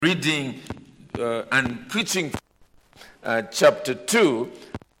reading and preaching chapter 2,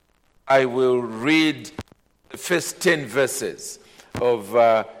 I will read the first 10 verses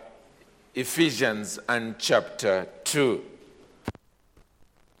of Ephesians and chapter 2. The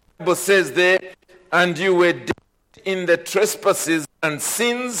Bible says there, "And you were dead in the trespasses and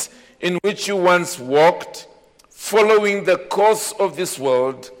sins in which you once walked, following the course of this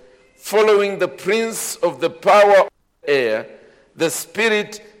world, following the prince of the power of the air, the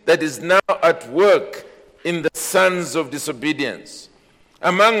spirit that is now at work in the sons of disobedience,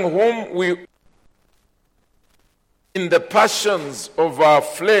 among whom we, in the passions of our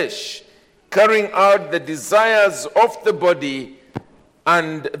flesh, carrying out the desires of the body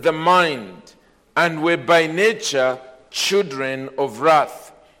and the mind, and were by nature children of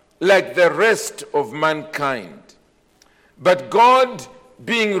wrath, like the rest of mankind. But God,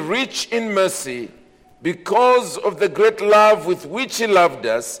 being rich in mercy, because of the great love with which he loved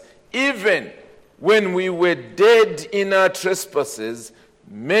us, even when we were dead in our trespasses,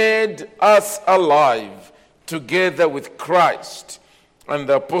 made us alive together with Christ." And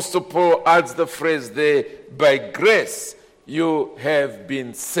the Apostle Paul adds the phrase there, "By grace you have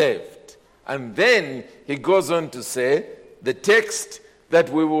been saved." And then he goes on to say, the text that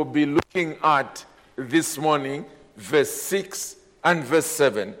we will be looking at this morning, verse 6 and verse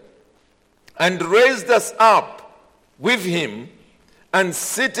 7, "And raised us up with him, and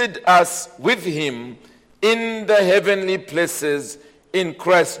seated us with him in the heavenly places in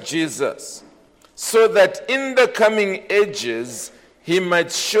Christ Jesus, so that in the coming ages he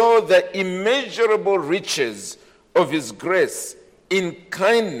might show the immeasurable riches of his grace in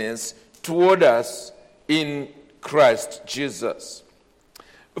kindness toward us in Christ Jesus.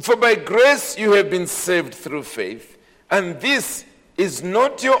 For by grace you have been saved through faith, and this is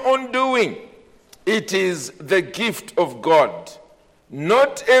not your own doing. It is the gift of God,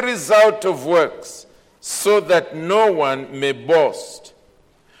 not a result of works, so that no one may boast.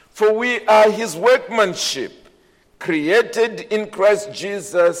 For we are his workmanship, created in Christ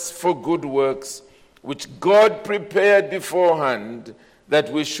Jesus for good works, which God prepared beforehand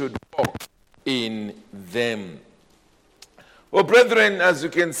that we should walk in them." Well, brethren, as you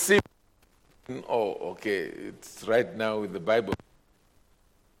can see, it's right now with the Bible.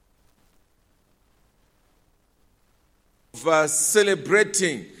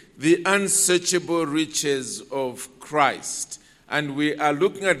 Celebrating the unsearchable riches of Christ. And we are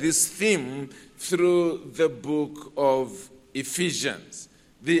looking at this theme through the book of Ephesians,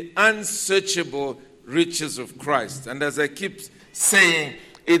 the unsearchable riches of Christ. And as I keep saying,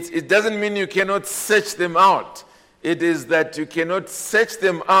 it doesn't mean you cannot search them out. It is that you cannot search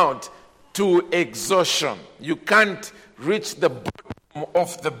them out to exhaustion. You can't reach the bottom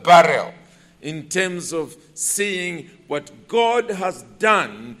of the barrel in terms of seeing what God has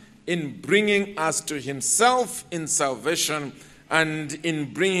done in bringing us to himself in salvation and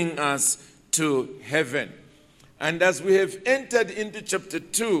in bringing us to heaven. And as we have entered into chapter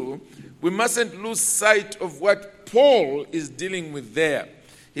 2, we mustn't lose sight of what Paul is dealing with there.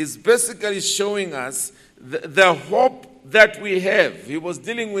 He's basically showing us the hope that we have. He was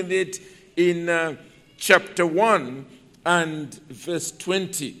dealing with it in chapter 1 and verse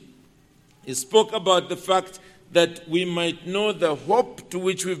 20. He spoke about the fact that we might know the hope to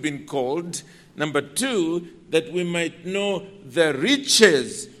which we've been called. Number 2, that we might know the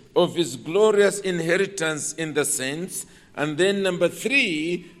riches of his glorious inheritance in the saints. And then number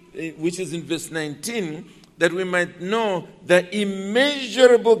 3, which is in verse 19, that we might know the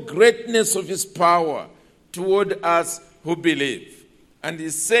immeasurable greatness of his power toward us who believe. And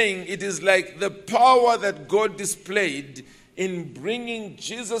he's saying it is like the power that God displayed in bringing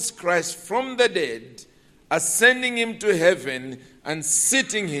Jesus Christ from the dead, ascending him to heaven, and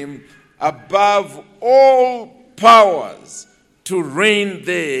sitting him above all powers to reign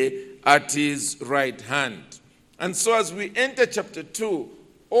there at his right hand. And so as we enter chapter 2,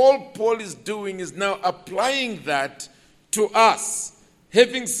 all Paul is doing is now applying that to us.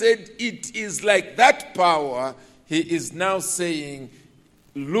 Having said it is like that power, he is now saying,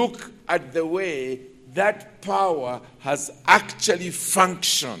 look at the way that power has actually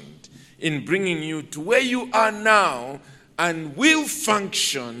functioned in bringing you to where you are now and will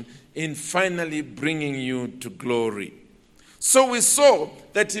function in finally bringing you to glory. So we saw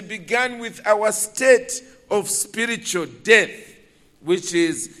that he began with our state of spiritual death, which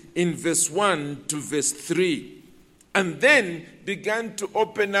is in verse 1 to verse 3. And then began to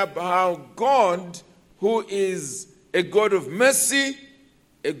open up how God, who is a God of mercy,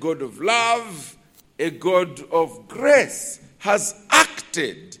 a God of love, a God of grace, has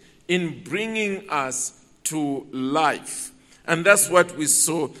acted in bringing us to life. And that's what we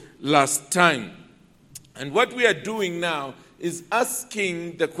saw last time. And what we are doing now is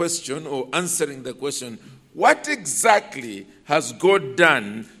asking the question or answering the question, what exactly has God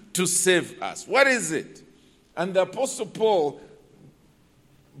done to save us? What is it? And the Apostle Paul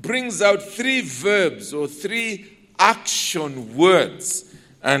brings out 3 verbs or 3 action words.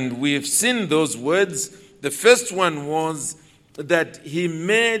 And we've seen those words. The first one was that he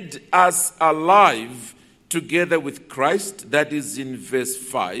made us alive together with Christ. That is in verse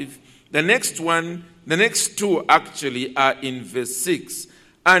 5. The next two actually are in verse 6.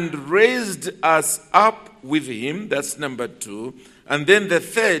 And raised us up with him. That's number 2. And then the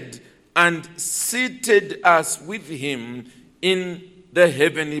third, and seated us with him in the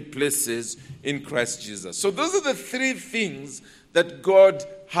heavenly places in Christ Jesus. So those are the 3 things that God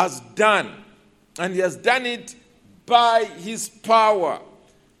has done. And he has done it by his power.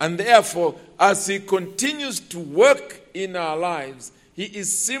 And therefore, as he continues to work in our lives, he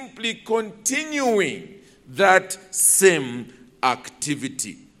is simply continuing that same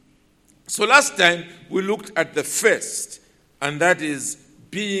activity. So last time we looked at the first, and that is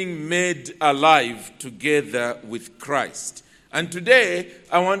being made alive together with Christ. And today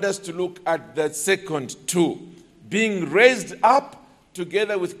I want us to look at the second 2, being raised up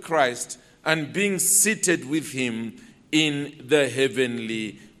together with Christ and being seated with him in the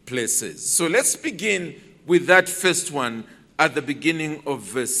heavenly places. So let's begin with that first one at the beginning of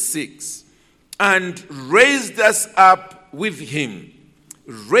verse 6. And raised us up with him.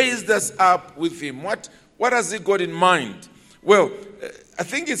 Raised us up with him. What has he got in mind? Well, I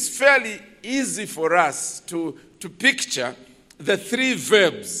think it's fairly easy for us to picture the 3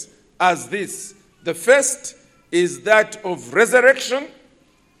 verbs as this. The first is that of resurrection.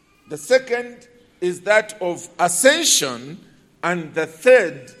 The second is that of ascension. And the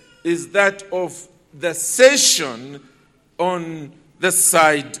third is that of the session on the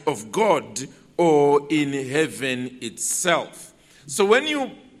side of God or in heaven itself. So when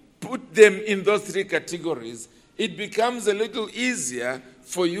you put them in those 3 categories, it becomes a little easier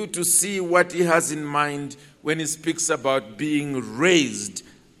for you to see what he has in mind when he speaks about being raised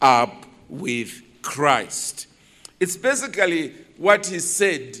up with Christ. It's basically what he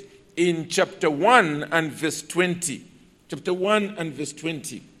said in chapter 1 and verse 20. Chapter 1 and verse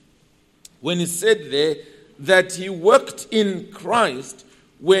 20. When he said there that he worked in Christ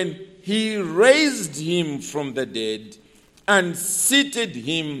when he raised him from the dead and seated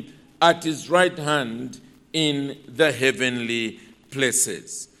him at his right hand in the heavenly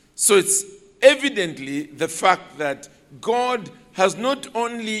places. So it's evidently the fact that God has not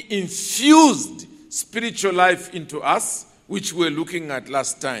only infused spiritual life into us, which we're looking at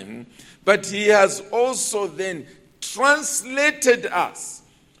last time, but he has also then translated us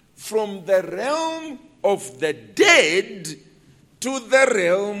from the realm of the dead to the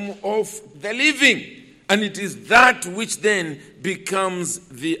realm of the living. And it is that which then becomes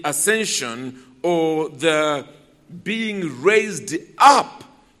the ascension or the being raised up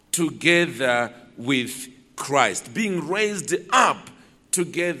together with Christ. Being raised up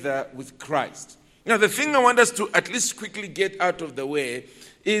together with Christ. Now, the thing I want us to at least quickly get out of the way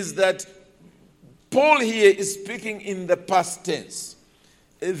is that Paul here is speaking in the past tense.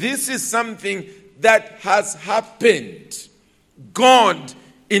 This is something that has happened. God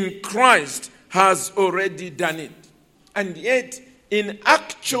in Christ has already done it. And yet, in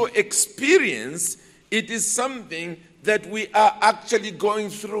actual experience, it is something that we are actually going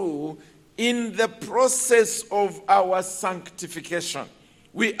through in the process of our sanctification.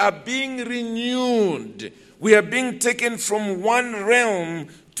 We are being renewed. We are being taken from one realm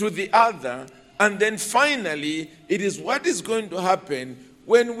to the other. And then finally, it is what is going to happen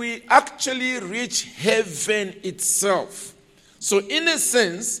when we actually reach heaven itself. So in a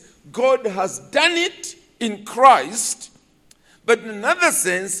sense, God has done it in Christ, but in another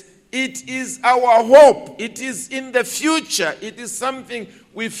sense, it is our hope. It is in the future. It is something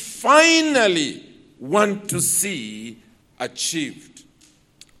we finally want to see achieved.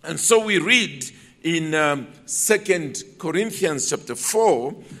 And so we read in 2 Corinthians chapter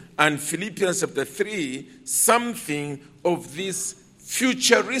 4 and Philippians chapter 3 something of this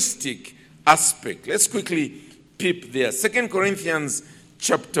futuristic aspect. Let's quickly peep there. 2 Corinthians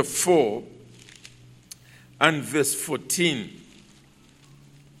chapter 4 and verse 14.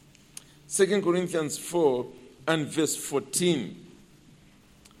 2 Corinthians 4 and verse 14.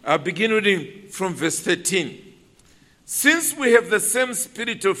 I'll begin reading from verse 13. Since we have the same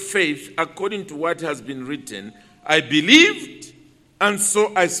spirit of faith, according to what has been written, I believed, and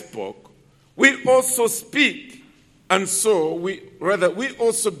so I spoke. We also speak, and so we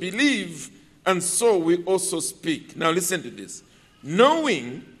also believe, and so we also speak. Now listen to this.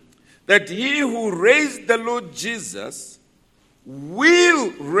 Knowing that he who raised the Lord Jesus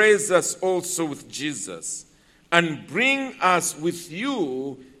will raise us also with Jesus and bring us with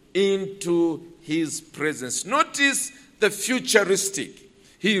you into his presence. Notice the futuristic.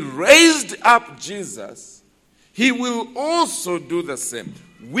 He raised up Jesus. He will also do the same.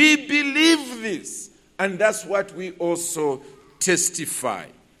 We believe this, and that's what we also testify.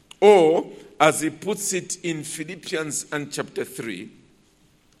 Or, as he puts it in Philippians and chapter 3,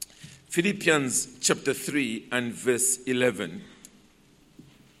 Philippians chapter 3 and verse 11.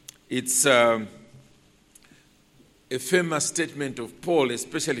 It's a famous statement of Paul,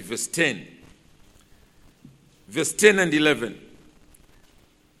 especially verse 10. Verse 10 and 11.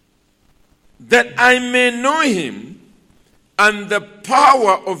 That I may know him and the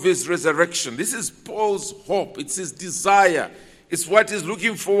power of his resurrection. This is Paul's hope. It's his desire. It's what he's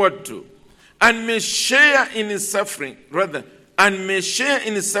looking forward to. And may share in his suffering, and may share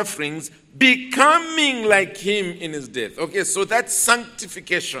in his sufferings, becoming like him in his death. Okay, so that's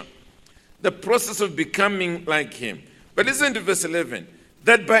sanctification. The process of becoming like him. But listen to verse 11.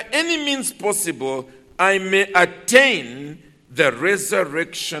 That by any means possible, I may attain the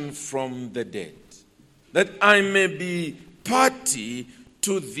resurrection from the dead. That I may be party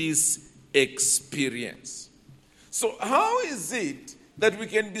to this experience. So how is it that we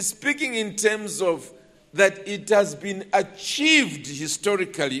can be speaking in terms of that it has been achieved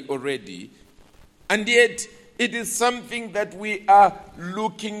historically already, and yet it is something that we are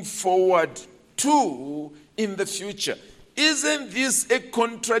looking forward to in the future? Isn't this a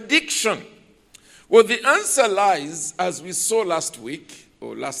contradiction? Well, the answer lies, as we saw last week,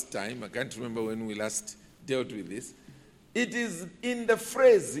 or last time, I can't remember when we last dealt with this. It is in the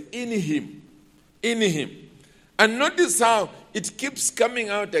phrase, in him. In him. And notice how it keeps coming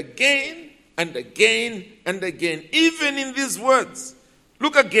out again and again and again, even in these words.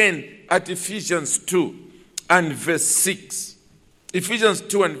 Look again at Ephesians 2 and verse 6. Ephesians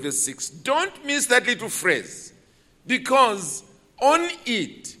 2 and verse 6. Don't miss that little phrase, because on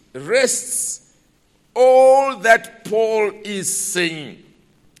it rests all that Paul is saying.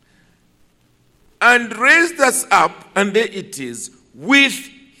 And raised us up, and there it is, with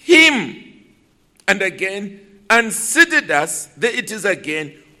him. And again, and seated us, there it is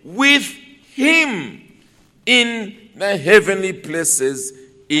again, with him in the heavenly places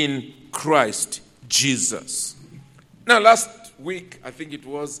in Christ Jesus. Now, last week, I think it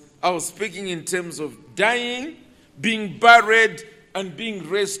was, I was speaking in terms of dying, being buried, and being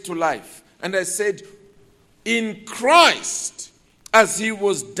raised to life. And I said, in Christ, as he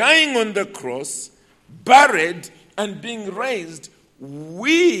was dying on the cross, buried, and being raised,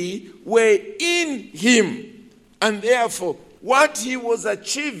 we were in him. And therefore, what he was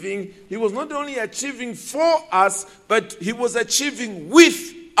achieving, he was not only achieving for us, but he was achieving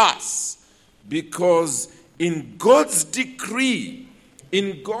with us. Because in God's decree,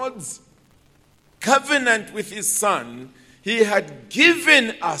 in God's covenant with his Son, he had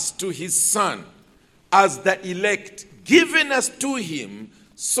given us to his Son as the elect, given us to him,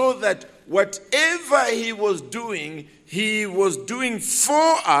 so that whatever he was doing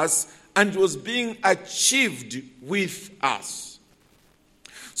for us and was being achieved with us.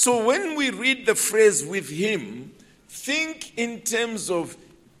 So when we read the phrase with him, think in terms of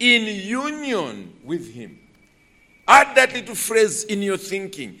in union with him. Add that little phrase in your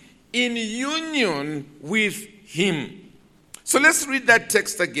thinking. In union with him. So let's read that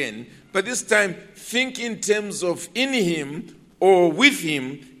text again, but this time think in terms of in him or with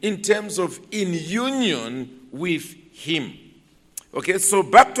him, in terms of in union with him. Okay, so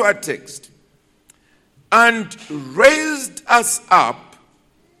back to our text. And raised us up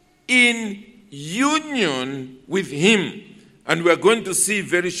in union with him. And we're going to see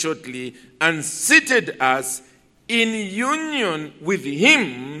very shortly, and seated us in union with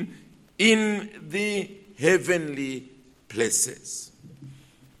him in the heavenly places.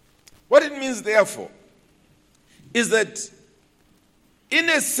 What it means, therefore, is that in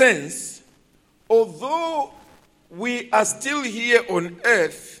a sense, although we are still here on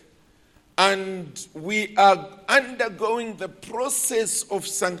earth and we are undergoing the process of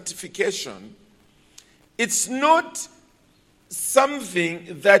sanctification, it's not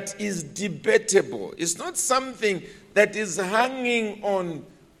something that is debatable. It's not something that is hanging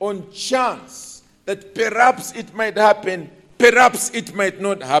on chance, that perhaps it might happen, perhaps it might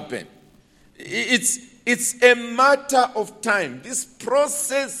not happen. It's a matter of time. This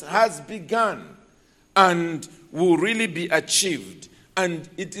process has begun and will really be achieved. And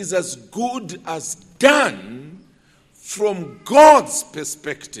it is as good as done from God's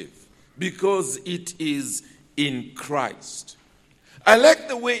perspective. because it is in Christ. I like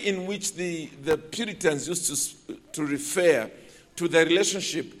the way in which the Puritans used to refer to the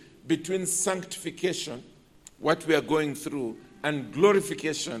relationship between sanctification, what we are going through, and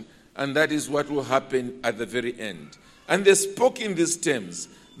glorification, and that is what will happen at the very end. And they spoke in these terms,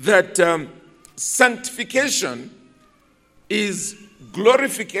 that sanctification is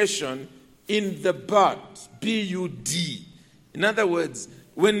glorification in the bud, B-U-D. In other words,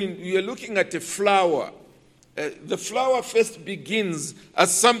 when you're looking at a flower, the flower first begins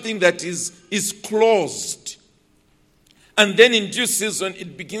as something that is closed. And then in due season,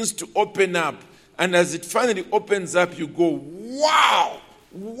 it begins to open up. And as it finally opens up, you go, wow,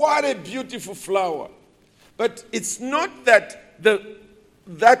 what a beautiful flower. But it's not that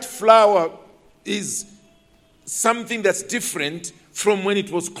that flower is something that's different from when it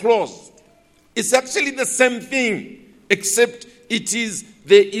was closed. It's actually the same thing, except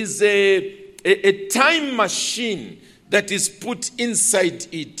there is a time machine that is put inside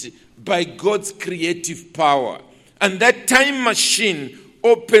it by God's creative power. And that time machine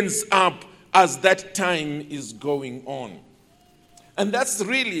opens up as that time is going on. And that's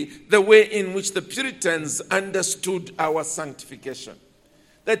really the way in which the Puritans understood our sanctification.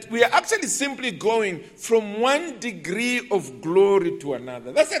 That we are actually simply going from one degree of glory to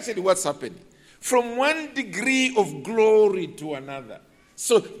another. That's actually what's happening. From one degree of glory to another.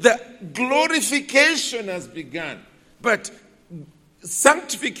 So the glorification has begun. But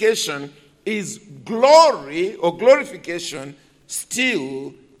sanctification is glory or glorification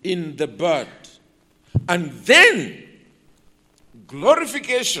still in the bud. And then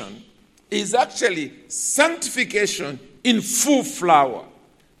glorification is actually sanctification in full flower.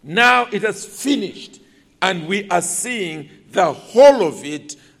 Now it has finished, and we are seeing the whole of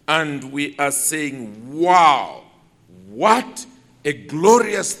it, and we are saying, wow, what a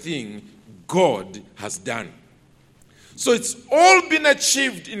glorious thing God has done. So it's all been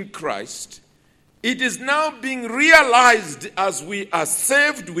achieved in Christ. It is now being realized as we are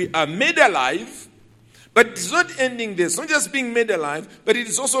saved, we are made alive. But it's not ending there. It's not just being made alive, but it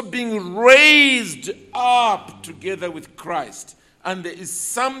is also being raised up together with Christ. And there is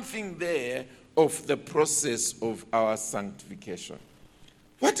something there of the process of our sanctification.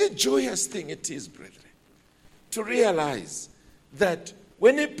 What a joyous thing it is, brethren, to realize that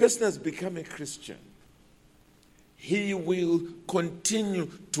when a person has become a Christian, he will continue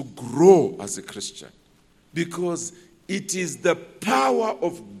to grow as a Christian, because it is the power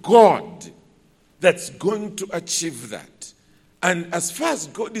of God that's going to achieve that. And as far as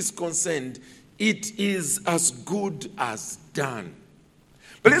God is concerned, it is as good as done.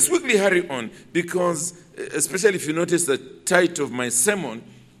 But let's quickly hurry on, because especially if you notice the title of my sermon,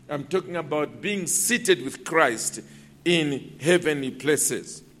 I'm talking about being seated with Christ in heavenly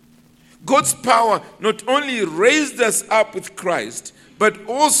places. God's power not only raised us up with Christ, but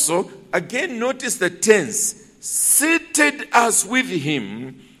also, again, notice the tense, seated us with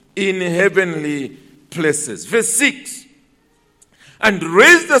him in heavenly places. Verse 6, and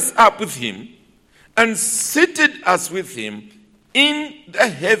raised us up with him and seated us with him in the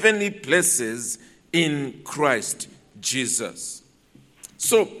heavenly places in Christ Jesus.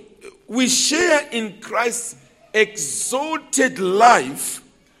 So we share in Christ's exalted life,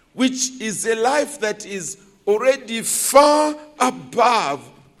 which is a life that is already far above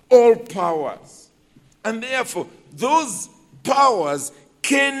all powers. And therefore, those powers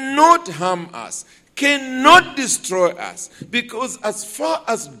cannot harm us, cannot destroy us, because as far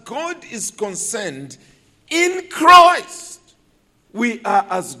as God is concerned, in Christ, we are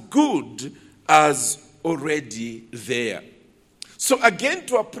as good as already there. So again,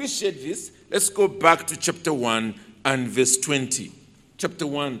 to appreciate this, let's go back to chapter 1 and verse 20. Chapter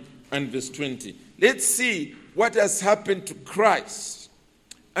 1 and verse 20. Let's see what has happened to Christ.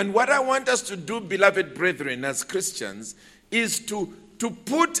 And what I want us to do, beloved brethren, as Christians, is to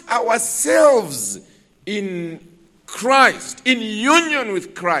put ourselves in Christ, in union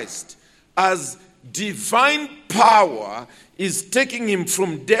with Christ, as divine power is taking him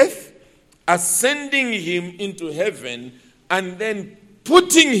from death, ascending him into heaven, and then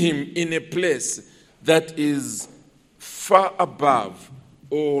putting him in a place that is far above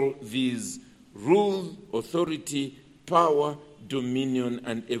all these rule, authority, power, dominion,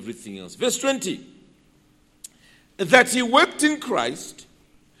 and everything else. Verse 20. That he worked in Christ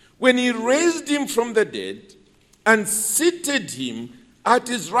when he raised him from the dead and seated him at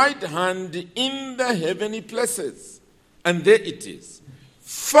his right hand in the heavenly places. And there it is.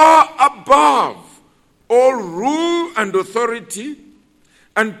 Far above all rule and authority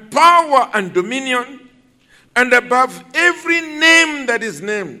and power and dominion, and above every name that is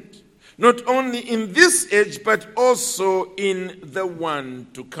named, not only in this age, but also in the one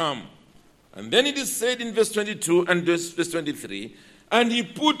to come. And then it is said in verse 22 and verse 23, and he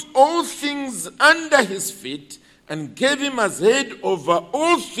put all things under his feet and gave him as head over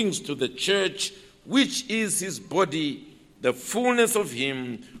all things to the church, which is his body, the fullness of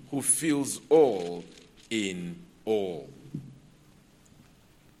him who fills all in all.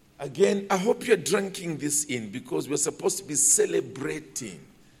 Again, I hope you're drinking this in, because we're supposed to be celebrating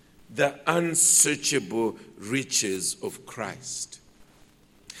the unsearchable riches of Christ.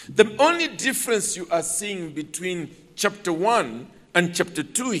 The only difference you are seeing between chapter 1 and chapter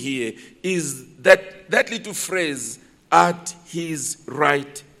 2 here is that little phrase, at his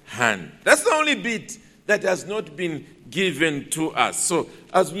right hand. That's the only bit that has not been given to us. So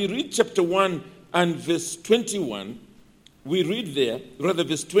as we read chapter 1 and verse 21, we read there, rather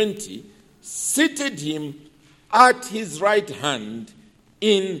verse 20, seated him at his right hand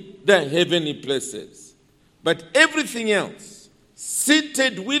in the heavenly places. But everything else,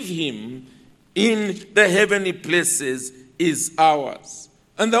 seated with him in the heavenly places, is ours.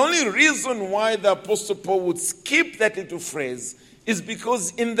 And the only reason why the Apostle Paul would skip that little phrase is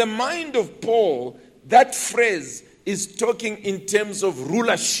because in the mind of Paul, that phrase is talking in terms of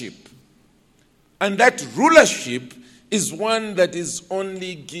rulership. And that rulership is one that is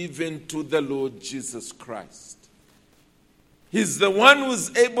only given to the Lord Jesus Christ. He's the one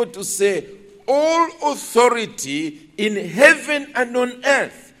who's able to say, all authority in heaven and on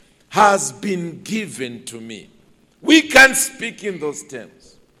earth has been given to me. We can't speak in those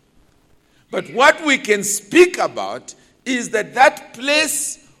terms. But what we can speak about is that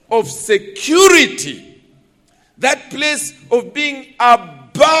place of security, that place of being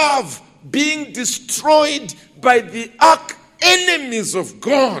above being destroyed by the arch enemies of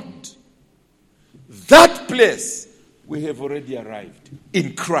God, that place we have already arrived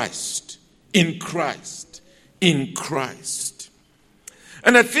in Christ, in Christ, in Christ.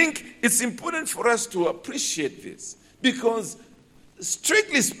 And I think it's important for us to appreciate this, because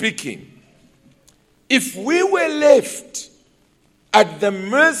strictly speaking, if we were left at the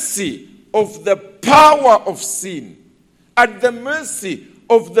mercy of the power of sin, at the mercy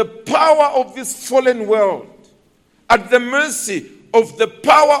of the power of this fallen world, at the mercy of the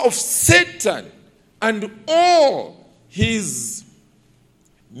power of Satan and all his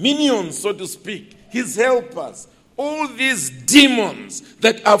minions, so to speak, his helpers, all these demons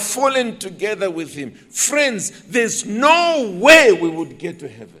that are fallen together with him, friends, there's no way we would get to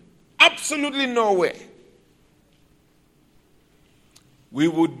heaven. Absolutely no way. We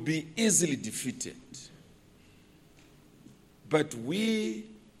would be easily defeated. But we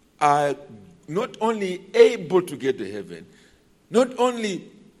are not only able to get to heaven, not only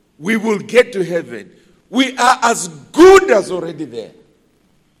we will get to heaven, we are as good as already there.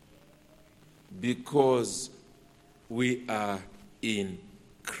 Because we are in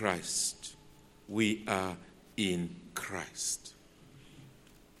Christ. We are in Christ.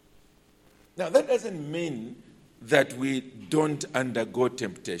 Now, that doesn't mean that we don't undergo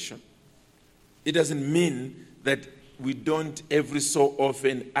temptation. It doesn't mean that we don't every so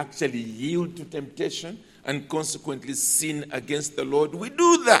often actually yield to temptation and consequently sin against the Lord. We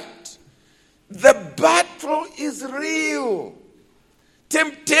do that. The battle is real.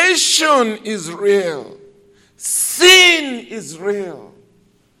 Temptation is real. Sin is real.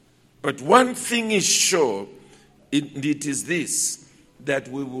 But one thing is sure, it is this, that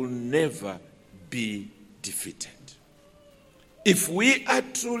we will never be defeated. If we are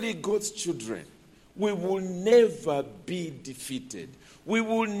truly God's children, we will never be defeated. We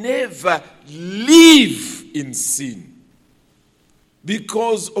will never live in sin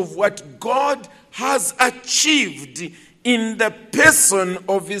because of what God has achieved in the person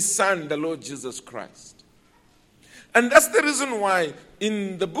of his Son, the Lord Jesus Christ. And that's the reason why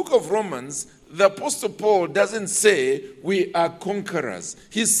in the book of Romans, the Apostle Paul doesn't say we are conquerors.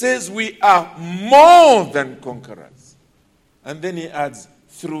 He says we are more than conquerors. And then he adds,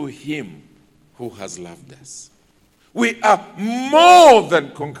 through him who has loved us. We are more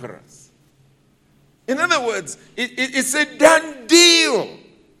than conquerors. In other words, it's a done deal.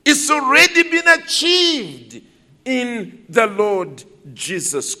 It's already been achieved in the Lord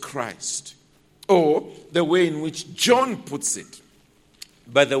Jesus Christ. Or the way in which John puts it.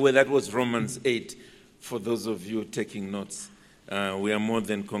 By the way, that was Romans 8. For those of you taking notes, we are more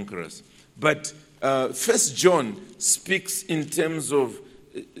than conquerors. But 1 John speaks in terms of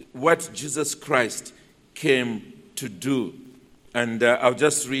what Jesus Christ came to do. And I'll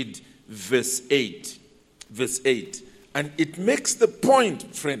just read verse 8. Verse 8. And it makes the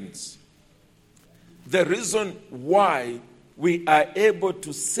point, friends. The reason why we are able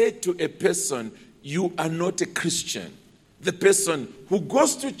to say to a person, you are not a Christian. The person who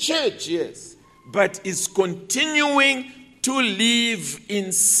goes to church, yes, but is continuing to live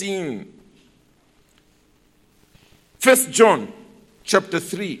in sin. 1 John chapter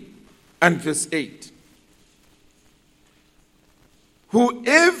 3 and verse 8.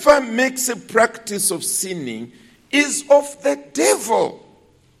 Whoever makes a practice of sinning is of the devil,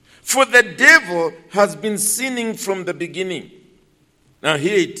 for the devil has been sinning from the beginning. Now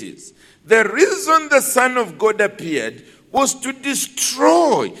here it is. The reason the Son of God appeared was to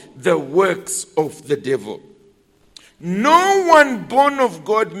destroy the works of the devil. No one born of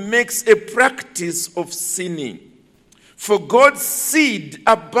God makes a practice of sinning, for God's seed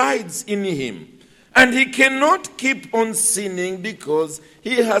abides in him, and he cannot keep on sinning because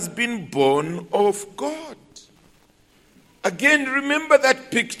he has been born of God. Again, remember that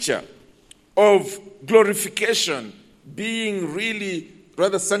picture of glorification being really,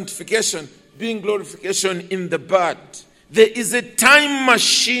 rather sanctification, being glorification in the bud. There is a time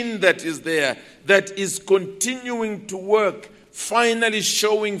machine that is there that is continuing to work, finally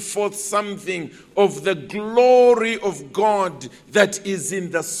showing forth something of the glory of God that is in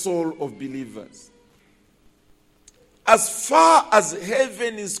the soul of believers. As far as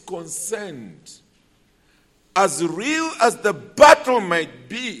heaven is concerned, as real as the battle might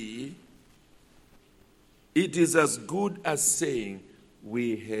be, it is as good as saying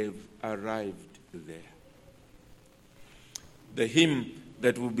we have arrived there. The hymn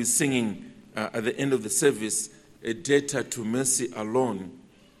that we'll be singing at the end of the service, A Debtor to Mercy Alone,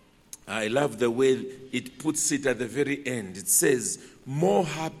 I love the way it puts it at the very end. It says, more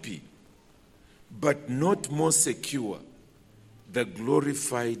happy, but not more secure, the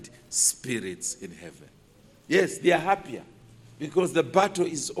glorified spirits in heaven. Yes, they are happier because the battle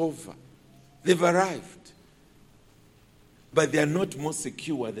is over. They've arrived. But they are not more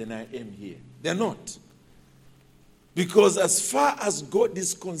secure than I am here. They're not. Because as far as God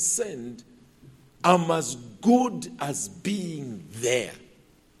is concerned, I'm as good as being there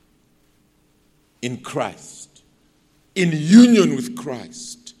in Christ, in union with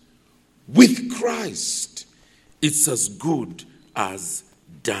Christ. With Christ, it's as good as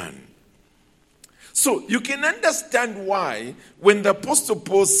done. So you can understand why when the Apostle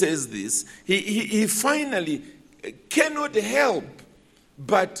Paul says this, he finally cannot help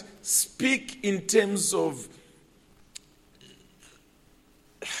but speak in terms of,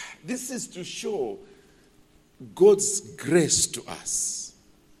 this is to show God's grace to us.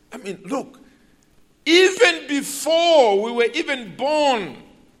 I mean, look, even before we were even born,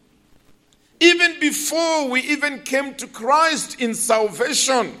 even before we even came to Christ in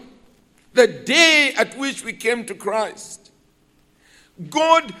salvation, the day at which we came to Christ,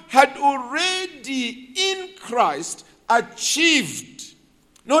 God had already in Christ achieved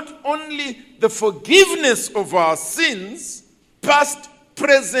not only the forgiveness of our sins, past,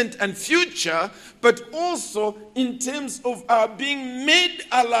 present, and future, but also in terms of our being made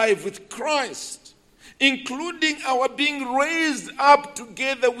alive with Christ, including our being raised up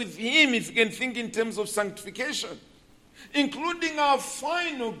together with him, if you can think in terms of sanctification, including our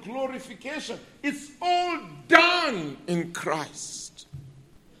final glorification. It's all done in Christ.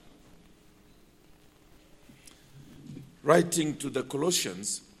 Writing to the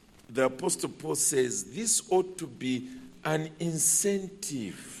Colossians, the Apostle Paul says this ought to be an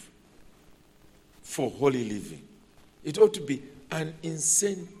incentive for holy living. It ought to be an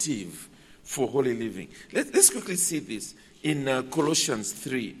incentive for holy living. Let's quickly see this in Colossians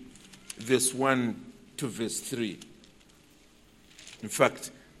 3, verse 1 to verse 3. In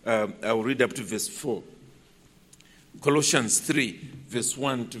fact, I'll read up to verse 4. Colossians 3, verse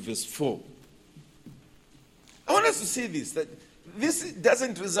 1 to verse 4. I want us to see this, that this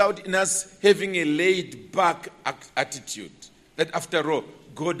doesn't result in us having a laid-back attitude, that after all,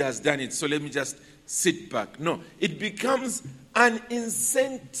 God has done it, so let me just sit back. No, it becomes an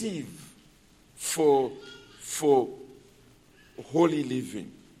incentive for holy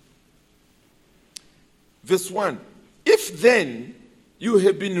living. Verse 1, if then you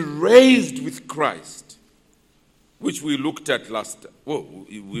have been raised with Christ, which we looked at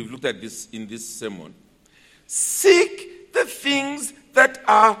we've looked at this in this sermon, seek the things that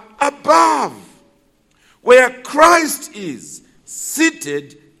are above, where Christ is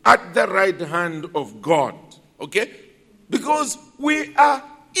seated at the right hand of God. Okay? Because we are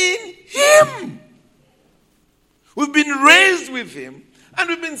in him. We've been raised with him and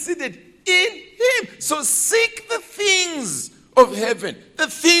we've been seated in him. So seek the things of heaven, the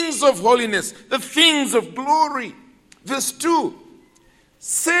things of holiness, the things of glory. Verse 2,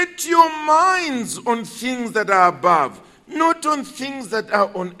 set your minds on things that are above, not on things that are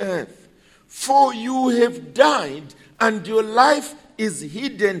on earth. For you have died, and your life is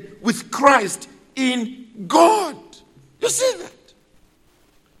hidden with Christ in God. You see that?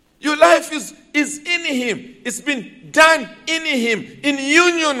 Your life is in Him. It's been done in Him, in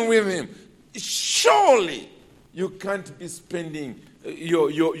union with Him. Surely you can't be spending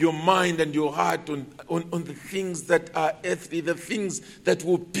your mind and your heart on the things that are earthly, the things that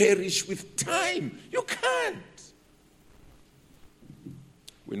will perish with time. You can't.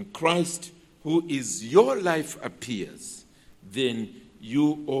 When Christ, who is your life, appears, then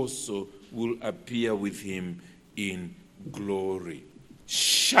you also will appear with Him in glory,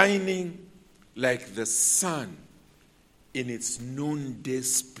 shining like the sun in its noonday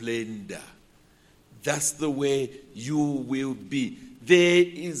splendor. That's the way you will be. There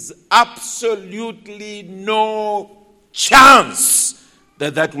is absolutely no chance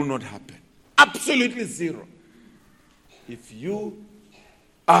that will not happen. Absolutely zero. If you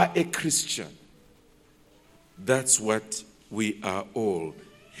are a Christian, that's what we are all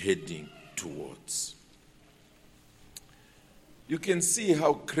heading towards. You can see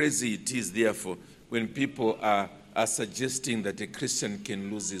how crazy it is, therefore, when people are suggesting that a Christian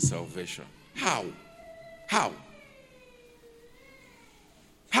can lose his salvation. How?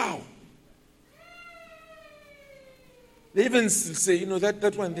 They even say,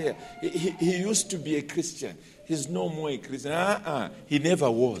 that one there, he used to be a Christian. He's no more a Christian. He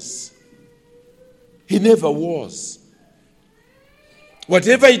never was. He never was.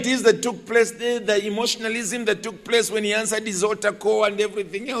 Whatever it is that took place there, the emotionalism that took place when he answered his altar call and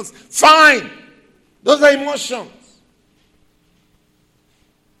everything else, fine. Those are emotions.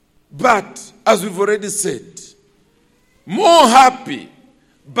 But, as we've already said, more happy,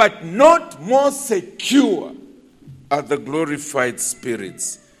 but not more secure, are the glorified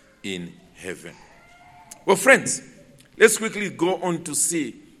spirits in heaven. Well, friends, let's quickly go on to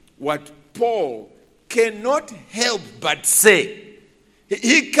see what Paul cannot help but say.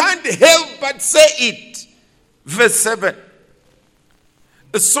 He can't help but say it. Verse 7.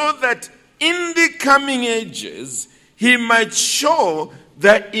 So that in the coming ages he might show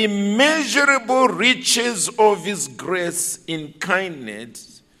the immeasurable riches of his grace in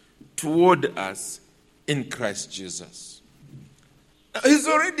kindness toward us in Christ Jesus. Now, he's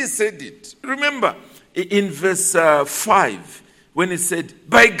already said it. Remember, in verse 5, when he said,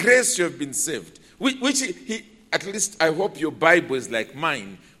 by grace you have been saved, which he at least I hope your Bible is like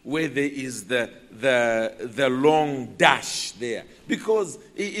mine, where there is the long dash there. Because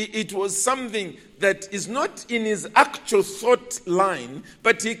it was something that is not in his actual thought line,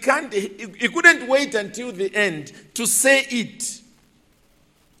 but he couldn't wait until the end to say it.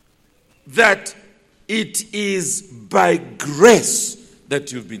 That it is by grace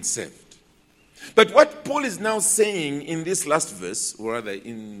that you've been saved. But what Paul is now saying in this last verse, or rather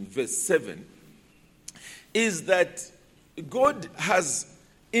in verse 7, is that God has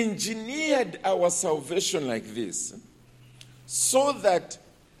engineered our salvation like this, so that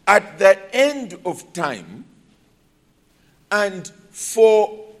at the end of time and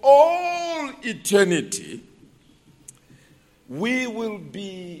for all eternity, we will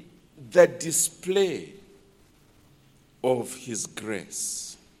be the display of His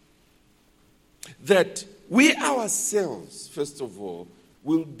grace. That we ourselves, first of all,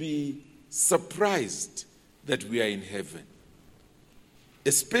 will be surprised that we are in heaven.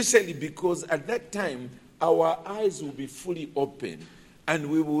 Especially because at that time, our eyes will be fully open and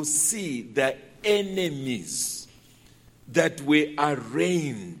we will see the enemies that were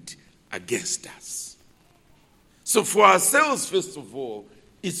arraigned against us. So for ourselves, first of all,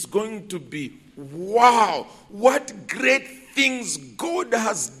 it's going to be, wow, what great things God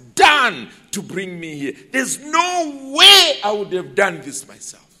has done to bring me here. There's no way I would have done this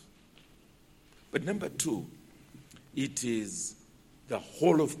myself. But number two, it is the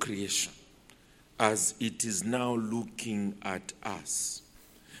whole of creation as it is now looking at us.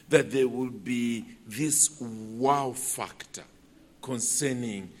 That there will be this wow factor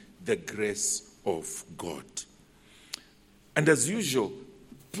concerning the grace of God. And as usual,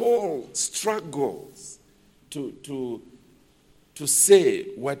 Paul struggles to say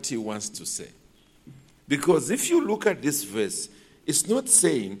what he wants to say. Because if you look at this verse, it's not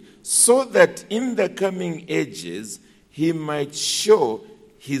saying, so that in the coming ages he might show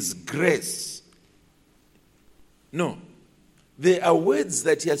his grace. No. There are words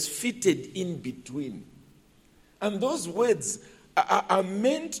that he has fitted in between. And those words are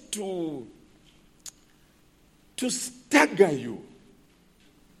meant to stagger you.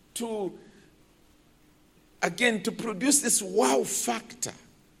 To produce this wow factor.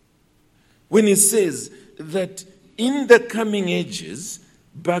 When he says that in the coming ages,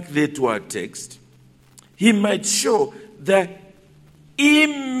 back there to our text, he might show the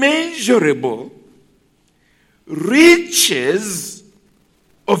immeasurable riches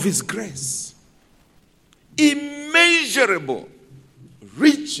of his grace. Immeasurable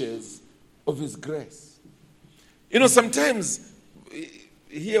riches of his grace. You know, sometimes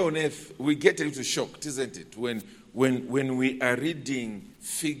here on earth we get a little shocked, isn't it, when we are reading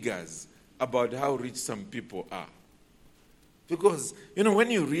figures about how rich some people are. Because, you know,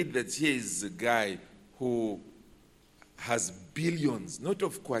 when you read that here is a guy who has billions, not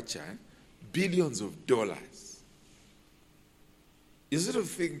of kwacha, billions of dollars, you sort of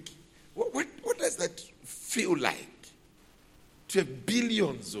think, what does that feel like? To have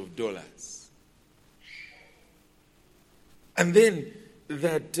billions of dollars. And then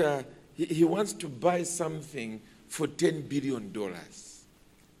that he wants to buy something for $10 billion.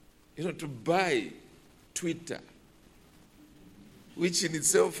 You know, to buy Twitter, which in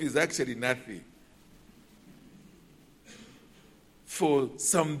itself is actually nothing, for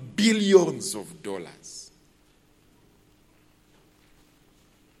some billions of dollars.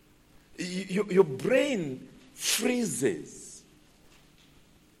 Your brain freezes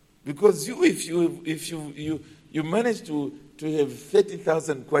because if you manage to have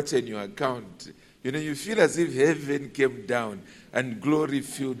 30,000 kwacha in your account, you know, you feel as if heaven came down and glory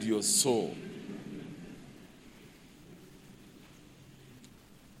filled your soul.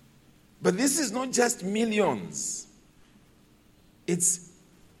 But this is not just millions. It's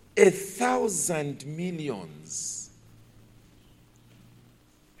 1,000 millions.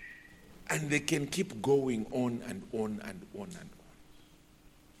 And they can keep going on and on and on and on.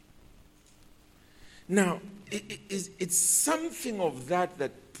 Now, it's something of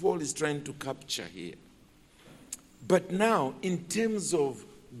that Paul is trying to capture here. But now, in terms of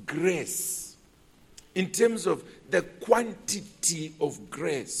grace, in terms of the quantity of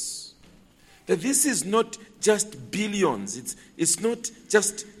grace, that this is not just billions, it's not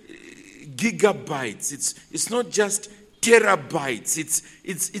just gigabytes, it's not just terabytes,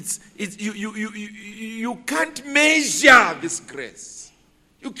 you can't measure this grace.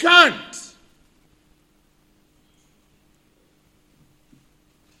 You can't.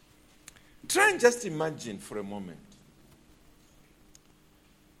 Try and just imagine for a moment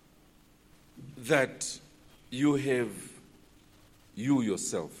that you have you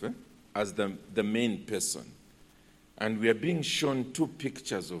yourself as the main person, and we are being shown two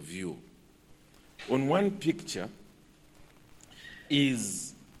pictures of you. On one picture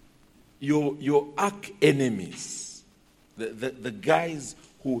is your arch enemies, the guys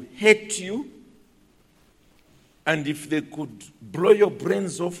who hate you, and if they could blow your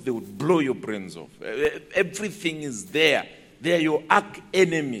brains off, they would blow your brains off. Everything is there. They are your arch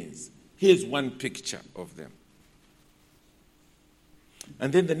enemies. Here's one picture of them.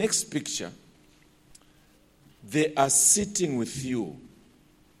 And then the next picture, they are sitting with you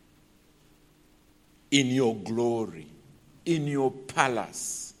in your glory, in your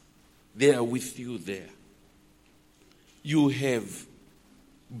palace. They are with you there. You have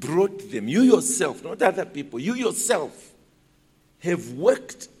brought them, you yourself, not other people, you yourself have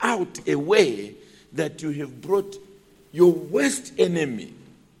worked out a way that you have brought your worst enemy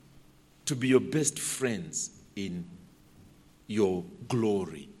to be your best friends in your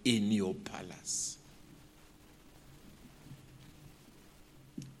glory, in your palace.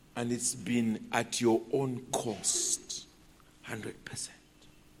 And it's been at your own cost, 100%.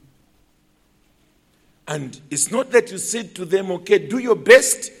 And it's not that you said to them, okay, do your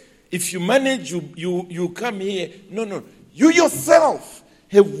best. If you manage, you come here. No. You yourself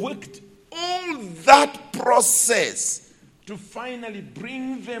have worked all that process to finally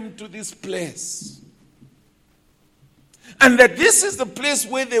bring them to this place. And that this is the place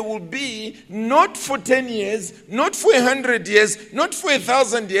where they will be, not for 10 years, not for 100 years, not for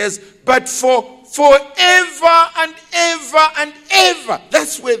 1,000 years, but for forever and ever and ever.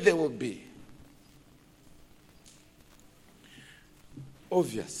 That's where they will be.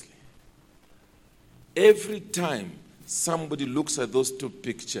 Obviously, every time somebody looks at those two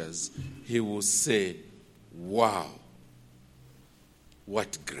pictures, he will say, wow,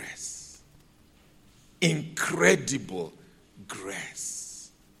 what grace. Incredible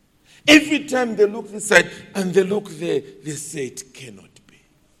grace. Every time they look this side and they look there, they say it cannot be.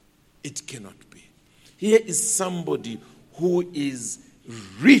 It cannot be. Here is somebody who is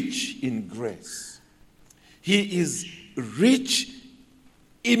rich in grace. He is rich,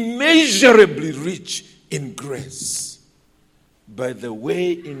 immeasurably rich in grace by the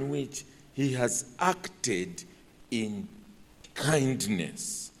way in which he has acted in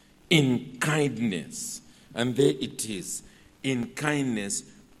kindness, And there it is, in kindness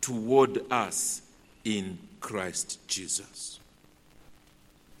toward us in Christ Jesus.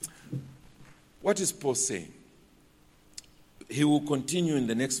 What is Paul saying? He will continue in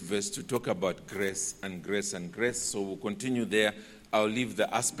the next verse to talk about grace and grace and grace. So we'll continue there. I'll leave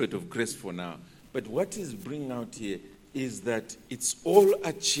the aspect of grace for now. But what he's bringing out here is that it's all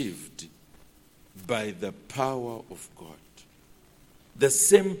achieved by the power of God. The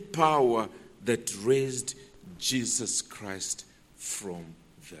same power that raised Jesus Christ from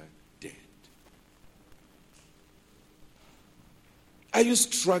the dead. Are you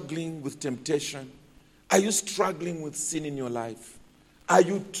struggling with temptation? Are you struggling with sin in your life? Are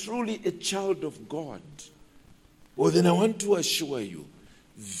you truly a child of God? Well, then I want to assure you,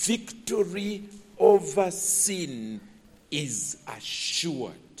 victory over sin is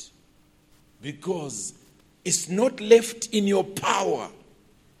assured. Because it's not left in your power.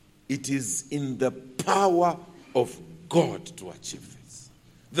 It is in the power of God to achieve this.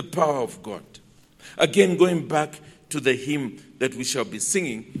 The power of God. Again, going back to the hymn that we shall be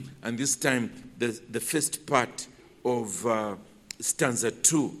singing, and this time the first part of stanza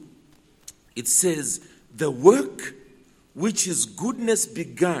 2. It says, the work which his goodness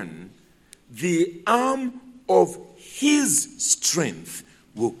began, the arm of his strength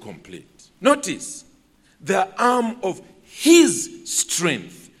will complete. Notice, the arm of his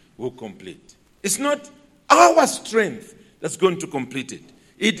strength will complete. It's not our strength that's going to complete it.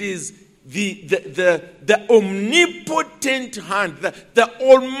 It is the omnipotent hand, the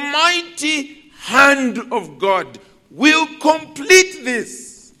almighty hand of God will complete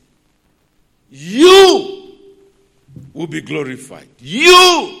this. You will be glorified.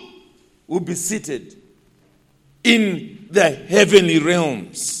 You will be seated in the heavenly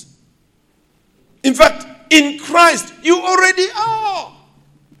realms. In fact, in Christ, you already are.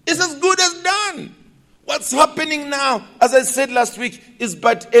 It's as good as done. What's happening now, as I said last week, is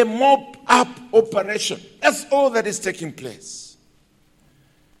but a mop-up operation. That's all that is taking place.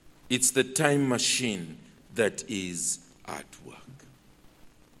 It's the time machine that is at work.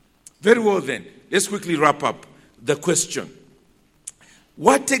 Very well then, let's quickly wrap up the question.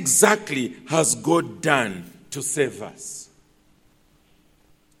 What exactly has God done to save us?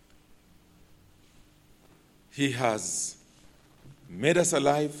 He has made us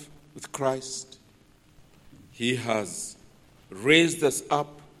alive with Christ. He has raised us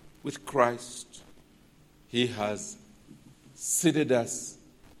up with Christ. He has seated us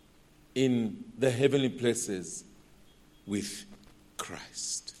in the heavenly places with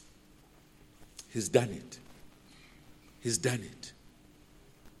Christ. He's done it. He's done it.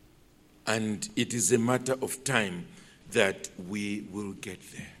 And it is a matter of time that we will get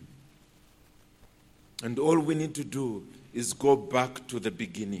there. And all we need to do is go back to the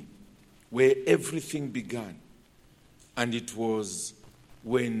beginning, where everything began. And it was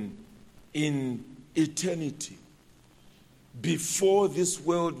when in eternity, before this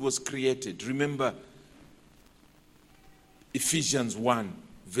world was created, remember Ephesians 1,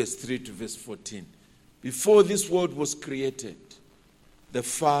 verse 3 to verse 14. Before this world was created, the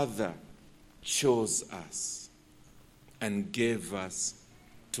Father chose us and gave us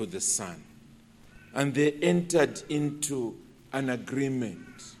to the Son. And they entered into an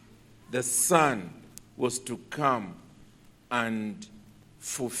agreement. The Son was to come and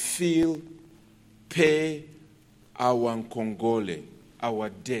fulfill, pay our nkongole, our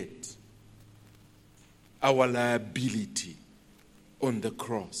debt, our liability on the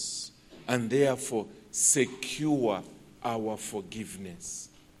cross, and therefore secure our forgiveness.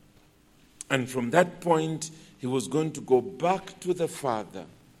 And from that point, he was going to go back to the Father,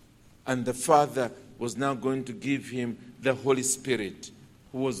 and the Father was now going to give him the Holy Spirit,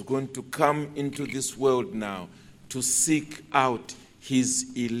 who was going to come into this world now to seek out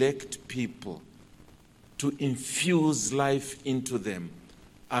his elect people, to infuse life into them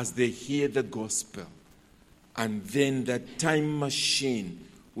as they hear the gospel. And then that time machine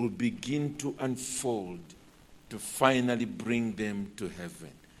will begin to unfold to finally bring them to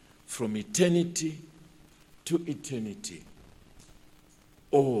heaven. From eternity to eternity,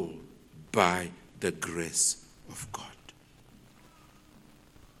 all by the grace of God.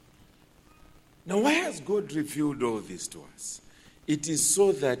 Now, why has God revealed all this to us? It is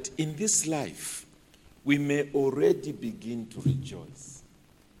so that in this life, we may already begin to rejoice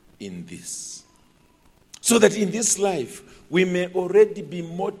in this. So that in this life, we may already be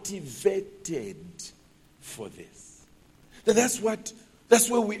motivated for this. That's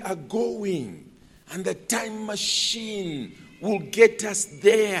where we are going. And the time machine will get us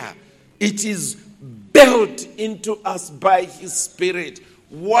there. It is built into us by his Spirit.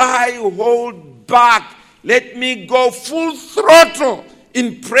 Why hold back Let me go full throttle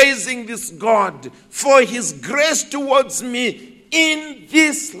in praising this God for his grace towards me in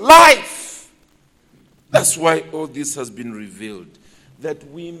this life. That's why all this has been revealed, that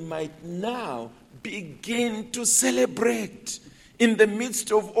we might now begin to celebrate in the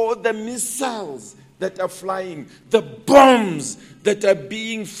midst of all the missiles that are flying, the bombs that are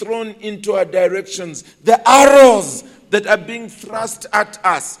being thrown into our directions, the arrows that are being thrust at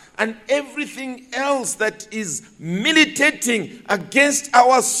us, and everything else that is militating against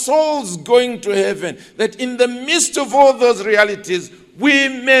our souls going to heaven, that in the midst of all those realities, we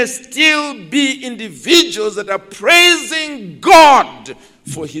may still be individuals that are praising God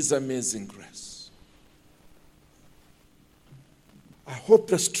for his amazing grace. I hope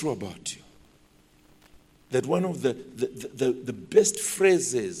that's true about you. That one of the best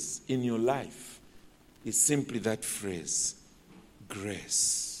phrases in your life is simply that phrase,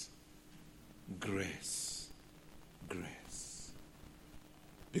 grace, grace, grace.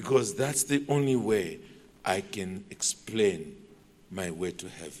 Because that's the only way I can explain my way to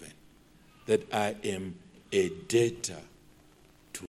heaven. That I am a debtor